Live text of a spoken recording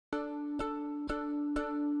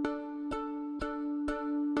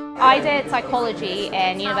I did psychology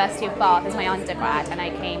in University of Bath as my undergrad, and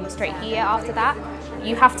I came straight here after that.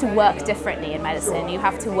 You have to work differently in medicine. You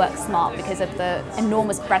have to work smart because of the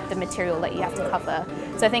enormous breadth of material that you have to cover.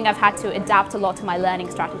 So I think I've had to adapt a lot to my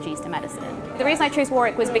learning strategies to medicine. The reason I chose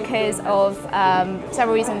Warwick was because of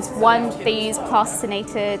several reasons. One, they use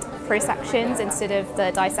plastinated prosections instead of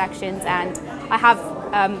the dissections, and I have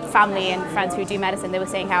family and friends who do medicine. They were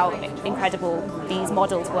saying how incredible these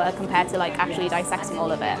models were compared to like actually dissecting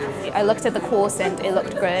all of it. I looked at the course and it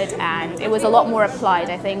looked good, and it was a lot more applied.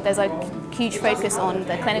 I think there's a huge focus on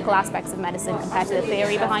the clinical aspects of medicine compared to the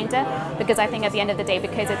theory behind it, because I think at the end of the day,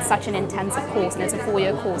 because it's such an intensive course and it's a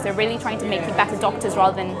 4-year course, they're really trying to make you better doctors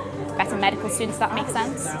rather than better medical students, if that makes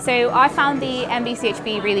sense. So I found the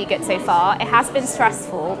MBChB really good so far. It has been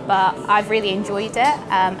stressful, but I've really enjoyed it,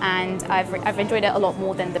 and I've enjoyed it a lot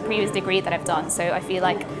more than the previous degree that I've done, so I feel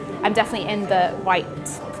like I'm definitely in the right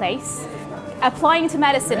place. Applying to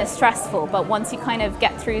medicine is stressful, but once you kind of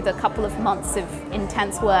get through the couple of months of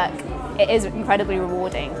intense work, it is incredibly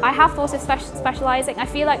rewarding. I have thought of specialising. I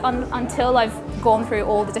feel like until I've gone through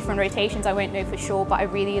all the different rotations, I won't know for sure, but I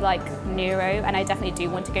really like neuro, and I definitely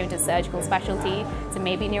do want to go into surgical specialty, so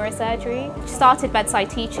maybe neurosurgery. Started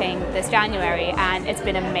bedside teaching this January, and it's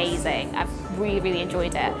been amazing. I've really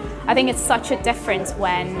enjoyed it. I think it's such a difference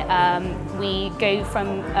when we go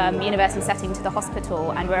from university setting to the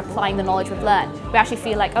hospital and we're applying the knowledge we've learned. We actually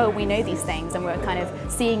feel like, oh, we know these things, and we're kind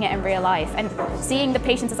of seeing it in real life, and seeing the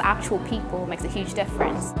patients as actual people makes a huge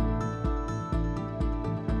difference.